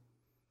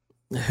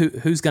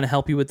 who's going to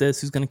help you with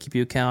this? Who's going to keep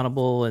you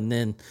accountable? And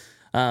then,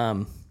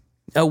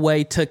 a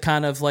way to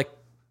kind of like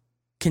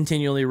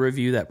continually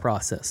review that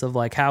process of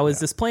like, how is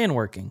this plan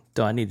working?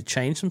 Do I need to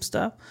change some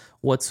stuff?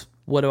 What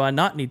do I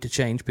not need to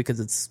change because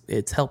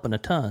it's helping a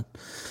ton?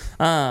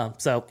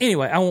 So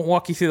anyway, I won't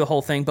walk you through the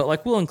whole thing, but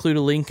like we'll include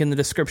a link in the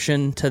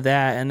description to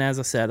that. And as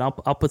I said, I'll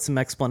put some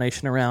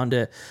explanation around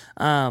it.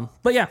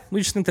 But yeah,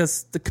 we just think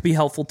that could be a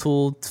helpful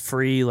tool. It's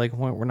free. Like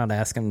we're not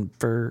asking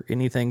for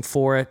anything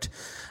for it.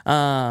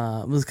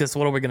 Because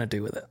what are we going to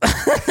do with it?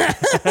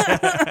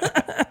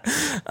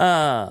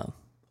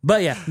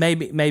 But yeah,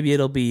 maybe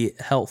it'll be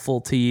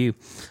helpful to you.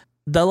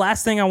 The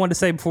last thing I want to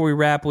say before we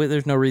wrap,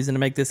 there's no reason to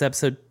make this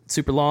episode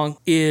super long,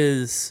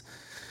 is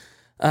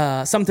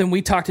something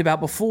we talked about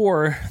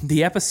before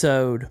the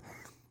episode,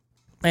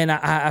 and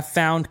I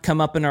found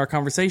come up in our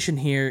conversation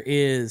here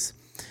is,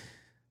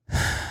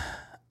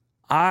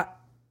 I'll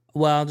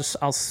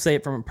say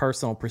it from a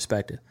personal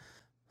perspective.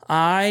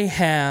 I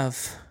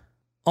have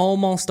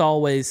almost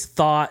always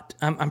thought,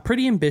 I'm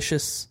pretty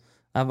ambitious.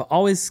 I've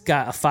always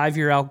got a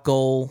 5-year out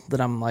goal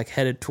that I'm like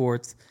headed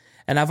towards.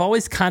 And I've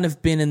always kind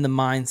of been in the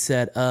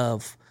mindset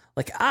of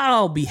like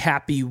I'll be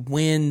happy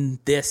when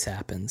this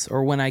happens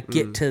or when I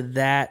get to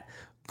that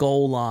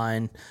goal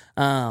line,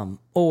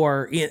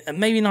 or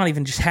maybe not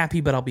even just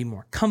happy, but I'll be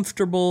more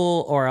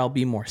comfortable, or I'll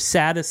be more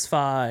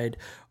satisfied,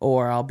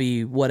 or I'll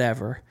be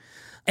whatever.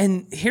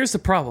 And here's the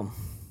problem.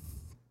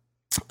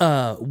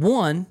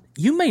 One,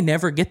 you may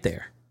never get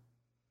there.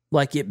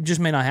 Like, it just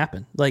may not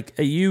happen. Like,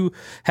 you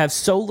have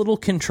so little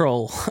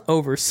control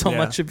over so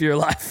much of your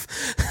life.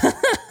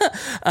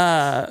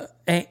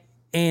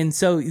 And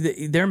so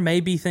there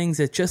may be things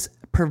that just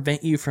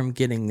prevent you from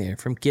getting there,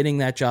 from getting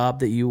that job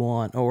that you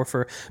want, or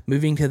for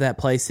moving to that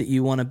place that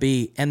you want to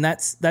be. And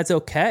that's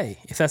okay.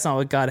 If that's not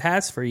what God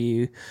has for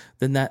you,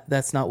 then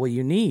that's not what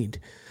you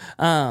need.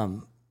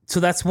 So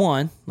that's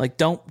one. Like,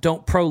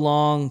 don't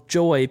prolong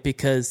joy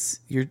because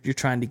you're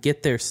trying to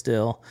get there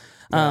still.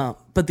 Yeah.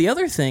 But the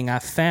other thing I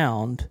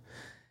found,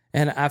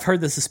 and I've heard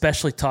this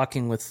especially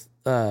talking with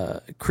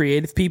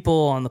creative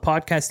people on the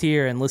podcast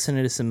here and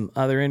listening to some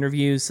other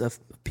interviews of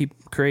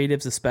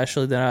creatives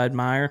especially that I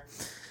admire,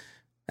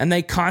 and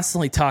they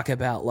constantly talk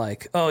about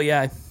like, oh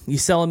yeah, you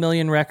sell 1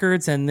 million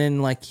records and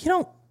then like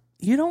you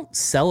don't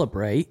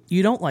celebrate.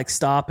 You don't like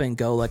stop and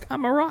go like,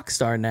 I'm a rock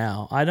star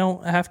now. I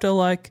don't have to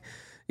like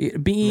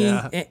be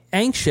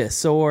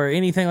anxious or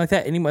anything like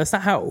that anymore. That's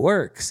not how it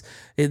works.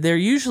 They're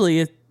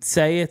usually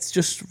say it's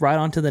just right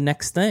on to the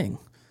next thing.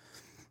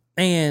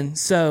 And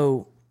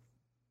so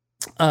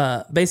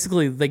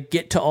basically they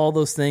get to all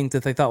those things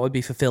that they thought would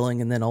be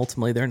fulfilling, and then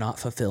ultimately they're not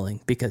fulfilling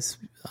because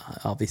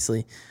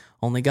obviously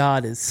only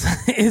God is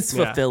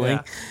fulfilling.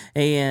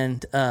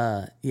 And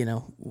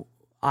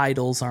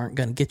idols aren't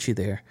going to get you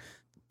there.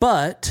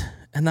 But,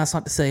 and that's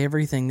not to say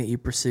everything that you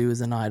pursue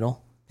is an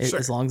idol,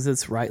 as long as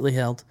it's rightly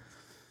held.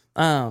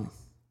 But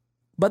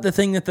the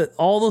thing that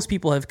all those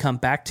people have come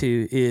back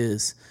to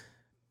is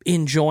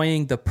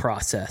enjoying the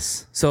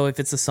process. So if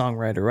it's a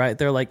songwriter, right,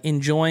 they're like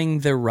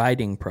enjoying the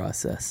writing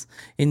process,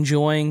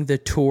 enjoying the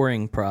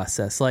touring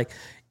process, like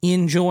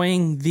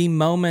enjoying the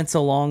moments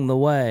along the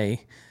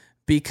way.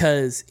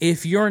 Because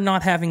if you're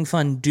not having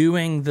fun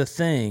doing the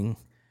thing,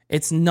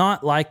 it's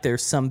not like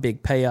there's some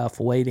big payoff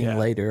waiting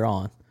later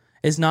on.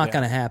 It's not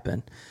going to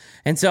happen.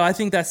 And so I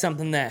think that's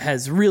something that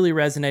has really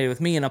resonated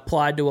with me and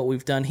applied to what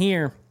we've done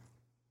here.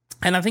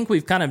 And I think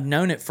we've kind of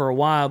known it for a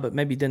while, but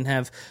maybe didn't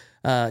have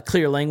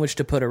clear language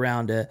to put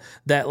around it,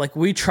 that like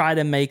we try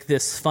to make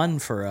this fun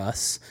for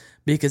us,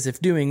 because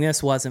if doing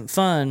this wasn't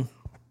fun,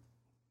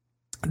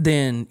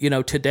 then,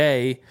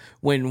 today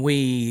when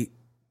we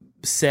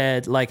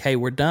said like, hey,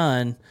 we're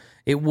done,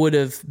 it would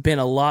have been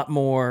a lot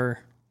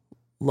more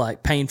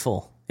like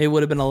painful. It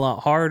would have been a lot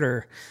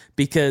harder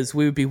because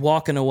we would be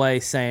walking away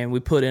saying we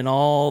put in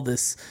all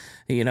this,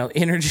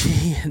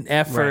 energy and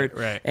effort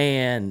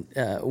and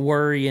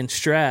worry and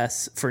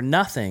stress for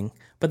nothing.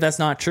 But that's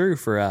not true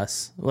for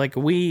us. Like,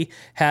 we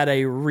had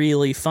a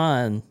really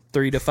fun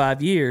 3 to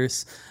 5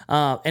 years,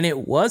 and it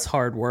was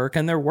hard work,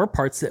 and there were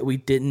parts that we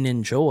didn't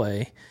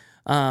enjoy.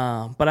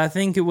 But I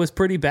think it was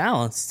pretty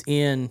balanced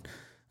in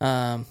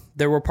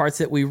there were parts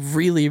that we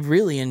really,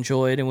 really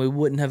enjoyed and we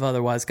wouldn't have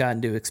otherwise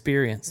gotten to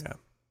experience. Yeah.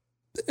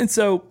 And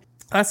so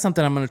that's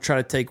something I'm going to try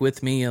to take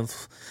with me,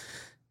 of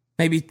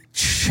maybe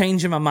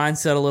changing my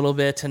mindset a little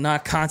bit to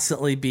not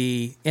constantly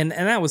be, and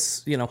that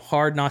was,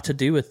 hard not to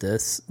do with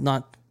this,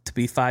 not to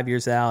be 5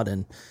 years out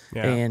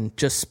and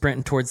just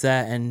sprinting towards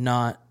that and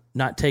not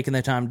taking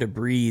the time to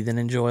breathe and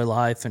enjoy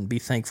life and be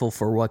thankful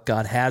for what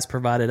God has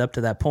provided up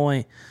to that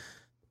point.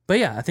 But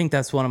yeah, I think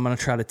that's what I'm going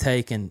to try to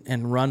take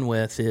and run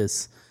with,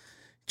 is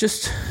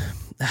just,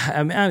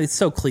 I mean, it's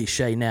so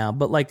cliche now,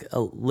 but like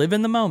live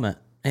in the moment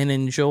and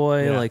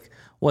enjoy like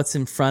what's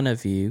in front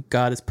of you.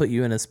 God has put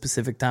you in a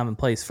specific time and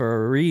place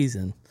for a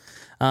reason.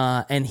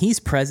 And he's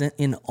present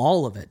in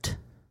all of it.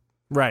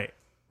 Right.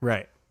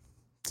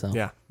 So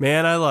yeah,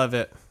 man, I love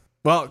it.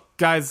 Well,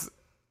 guys,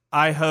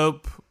 I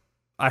hope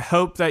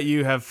that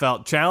you have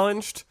felt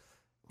challenged,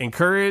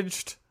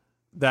 encouraged,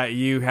 that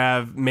you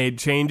have made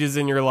changes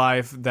in your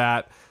life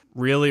that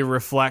really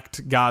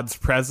reflect God's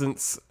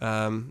presence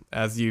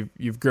as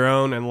you've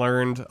grown and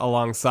learned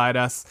alongside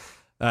us.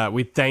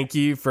 We thank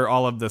you for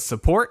all of the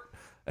support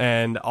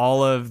and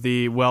all of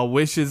the well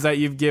wishes that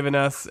you've given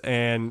us,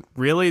 and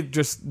really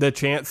just the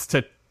chance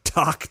to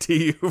talk to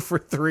you for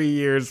 3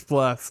 years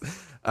plus.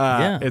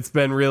 It's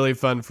been really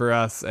fun for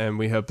us, and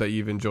we hope that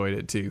you've enjoyed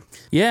it too.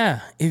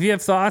 Yeah. If you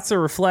have thoughts or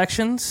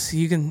reflections,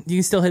 you can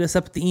still hit us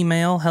up at the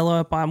email,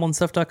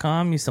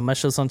 hello@bibleandstuff.com. You still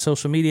message us on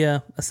social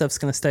media. That stuff's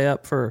going to stay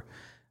up for,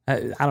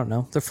 I don't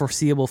know, the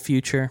foreseeable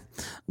future.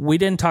 We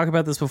didn't talk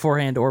about this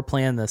beforehand or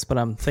plan this, but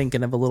I'm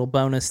thinking of a little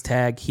bonus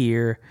tag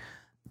here.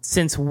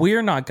 Since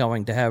we're not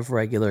going to have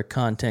regular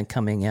content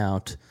coming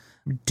out,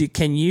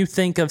 can you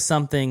think of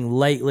something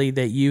lately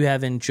that you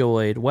have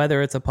enjoyed,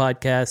 whether it's a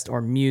podcast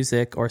or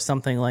music or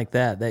something like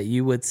that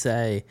you would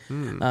say,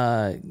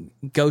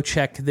 go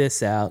check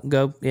this out,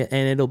 go, and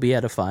it'll be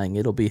edifying,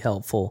 it'll be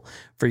helpful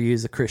for you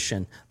as a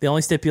Christian. The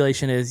only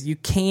stipulation is you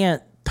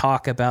can't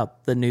talk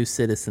about the new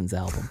Citizens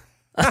album.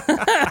 I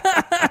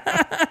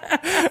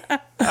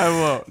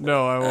won't.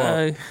 No, I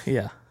won't.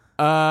 Yeah.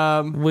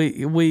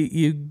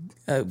 You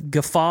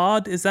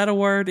guffawed? Is that a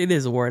word? It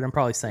is a word. I'm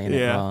probably saying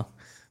it wrong.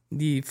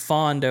 You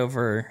fawned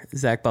over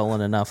Zach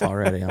Bowen enough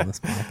already on this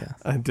podcast.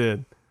 I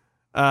did.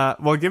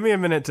 Well, give me a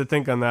minute to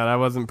think on that. I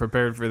wasn't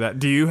prepared for that.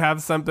 Do you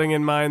have something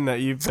in mind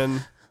that you've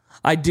been...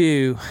 I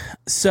do.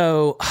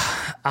 So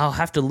I'll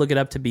have to look it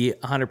up to be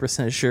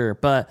 100% sure.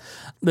 But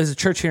there's a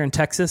church here in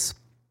Texas.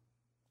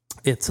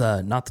 It's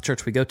not the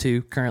church we go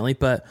to currently,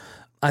 but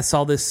I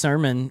saw this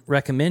sermon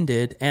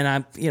recommended, and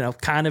I,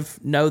 kind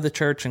of know the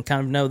church and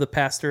kind of know the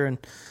pastor, and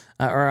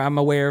or I'm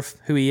aware of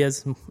who he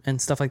is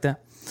and stuff like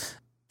that.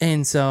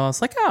 And so I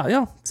was like, oh,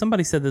 yeah,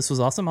 somebody said this was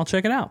awesome. I'll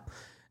check it out.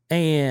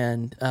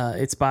 And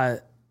it's by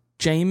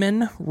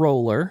Jamin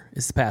Roller,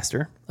 is the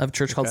pastor of a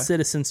church called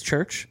Citizens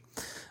Church.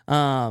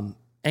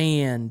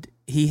 And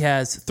he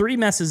has 3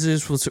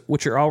 messages,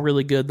 which are all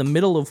really good. The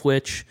middle of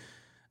which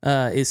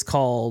is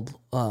called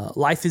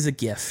Life is a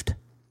Gift.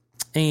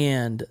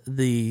 And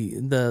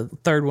the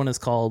third one is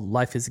called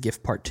Life is a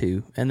Gift Part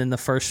 2. And then the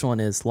first one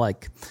is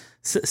like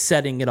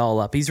setting it all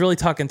up. He's really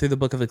talking through the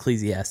book of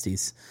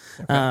Ecclesiastes.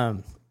 Okay.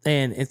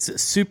 And it's a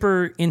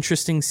super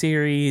interesting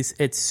series.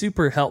 It's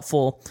super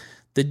helpful.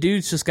 The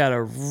dude's just got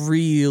a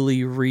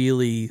really,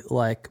 really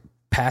like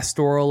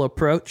pastoral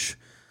approach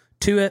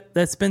to it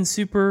that's been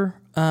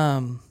super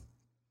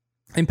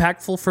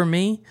impactful for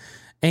me.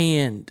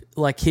 And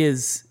like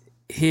his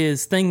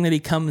thing that he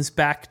comes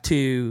back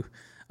to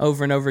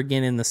over and over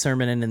again in the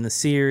sermon and in the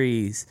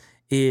series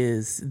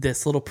is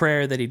this little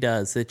prayer that he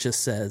does that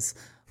just says,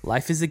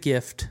 life is a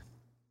gift.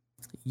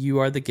 You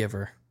are the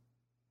giver.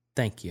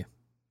 Thank you.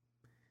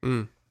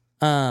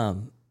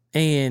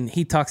 And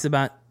he talks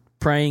about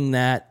praying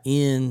that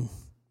in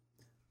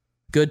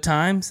good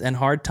times and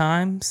hard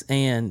times,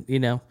 and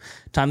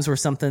times where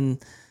something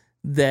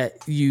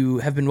that you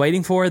have been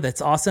waiting for that's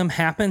awesome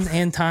happens,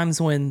 and times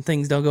when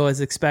things don't go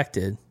as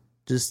expected.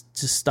 Just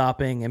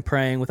stopping and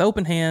praying with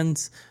open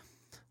hands.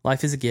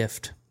 Life is a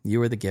gift. You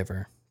are the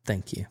giver.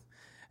 Thank you.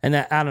 And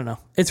that, I don't know,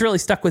 it's really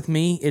stuck with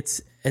me.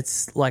 It's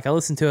like I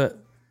listened to it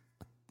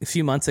a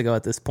few months ago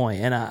at this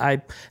point, and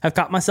I have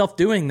caught myself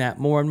doing that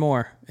more and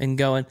more and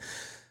going,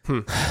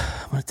 I'm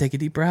going to take a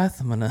deep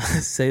breath. I'm going to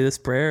say this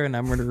prayer, and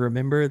I'm going to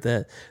remember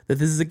that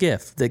this is a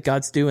gift, that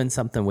God's doing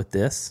something with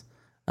this.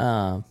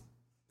 And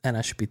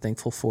I should be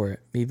thankful for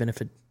it, even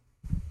if it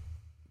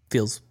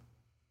feels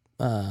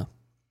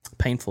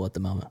painful at the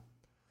moment.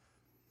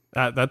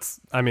 That's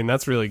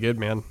really good,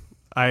 man.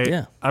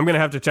 I'm going to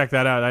have to check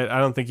that out. I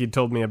don't think you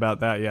told me about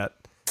that yet.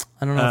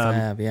 I don't know if I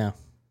have. Yeah.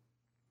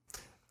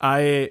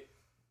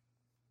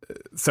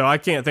 So I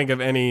can't think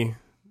of any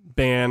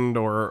band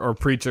or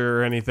preacher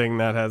or anything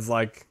that has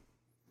like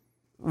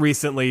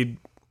recently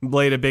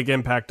laid a big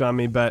impact on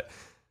me, but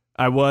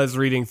I was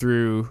reading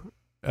through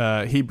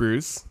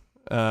Hebrews,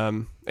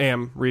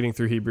 am reading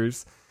through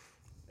Hebrews,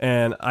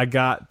 and I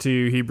got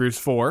to Hebrews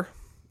 4,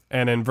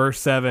 and in verse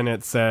 7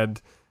 it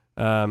said,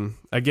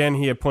 again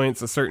he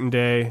appoints a certain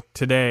day,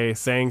 today,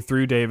 saying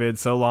through David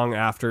so long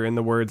after in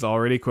the words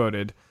already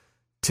quoted,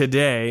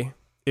 today,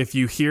 if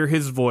you hear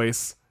his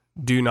voice,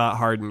 do not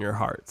harden your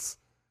hearts.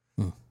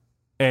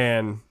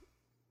 And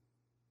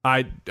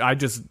I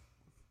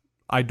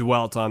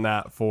dwelt on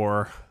that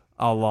for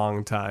a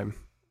long time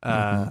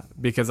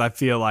because I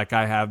feel like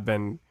I have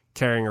been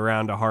carrying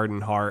around a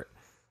hardened heart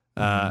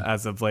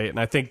as of late.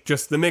 And I think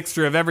just the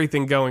mixture of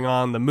everything going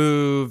on, the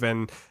move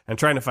and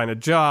trying to find a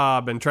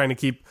job and trying to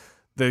keep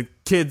the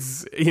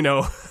kids,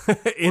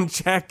 in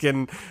check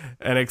and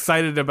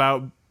excited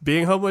about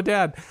being home with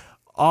dad,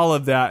 all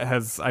of that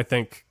has, I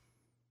think,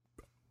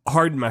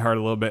 hardened my heart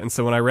a little bit. And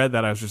so when I read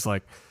that, I was just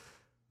like,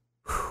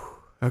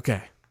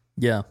 okay.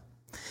 Yeah.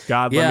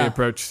 God, let me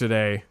approach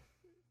today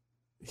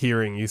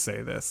hearing you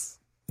say this.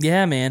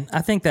 Yeah, man.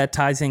 I think that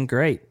ties in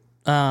great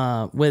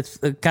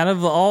with kind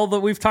of all that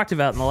we've talked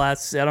about in the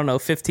last,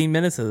 15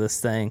 minutes of this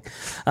thing.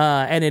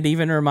 And it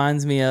even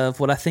reminds me of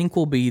what I think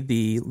will be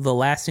the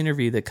last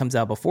interview that comes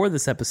out before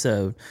this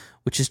episode,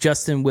 which is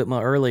Justin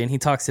Whitmer Early. And he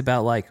talks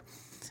about like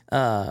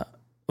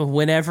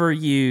whenever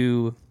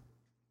you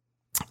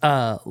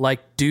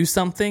do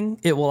something,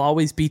 it will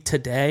always be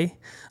today.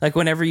 Like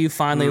whenever you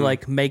finally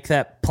like make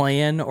that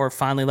plan or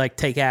finally like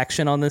take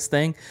action on this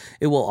thing,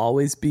 it will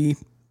always be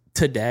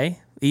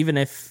today. Even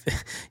if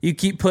you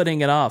keep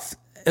putting it off,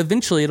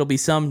 eventually it'll be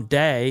some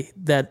day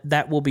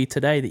that will be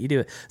today that you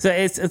do it. So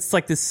it's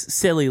like this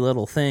silly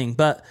little thing,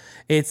 but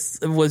it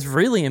was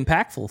really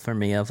impactful for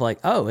me of like,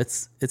 oh,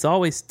 it's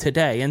always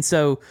today. And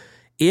so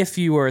if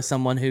you are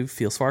someone who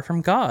feels far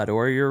from God,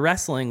 or you're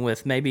wrestling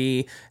with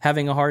maybe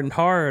having a hardened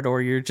heart,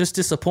 or you're just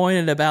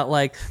disappointed about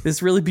like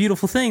this really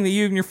beautiful thing that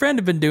you and your friend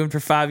have been doing for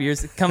 5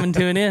 years coming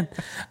to an end,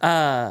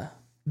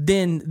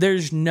 then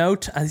there's no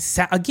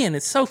again,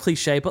 it's so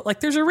cliche, but like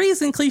there's a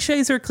reason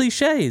cliches are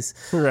cliches,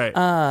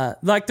 right?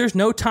 Like there's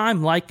no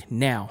time like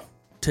now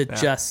to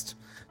just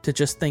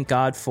thank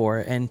God for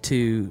it, and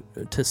to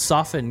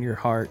soften your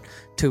heart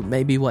to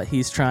maybe what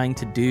he's trying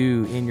to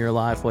do in your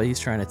life, what he's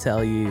trying to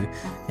tell you,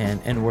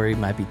 and where he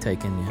might be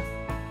taking you.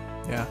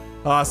 Yeah.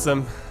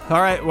 Awesome. All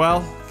right.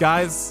 Well,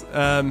 guys,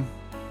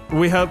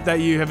 we hope that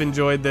you have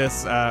enjoyed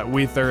this.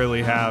 We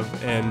thoroughly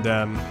have, and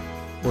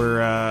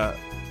we're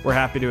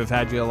happy to have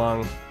had you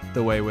along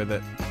the way with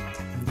it.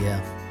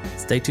 Yeah.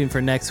 Stay tuned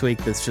for next week.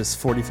 That's just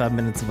 45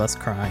 minutes of us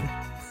crying.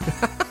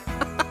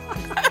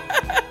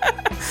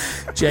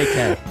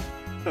 JK.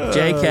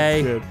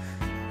 JK.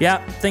 Yeah.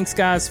 Thanks,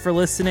 guys, for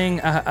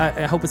listening.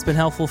 I hope it's been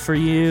helpful for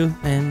you.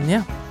 And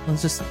yeah,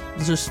 let's just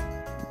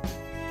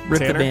rip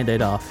Tanner? the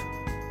Band-Aid off.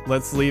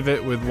 Let's leave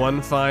it with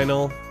one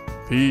final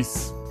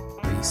peace.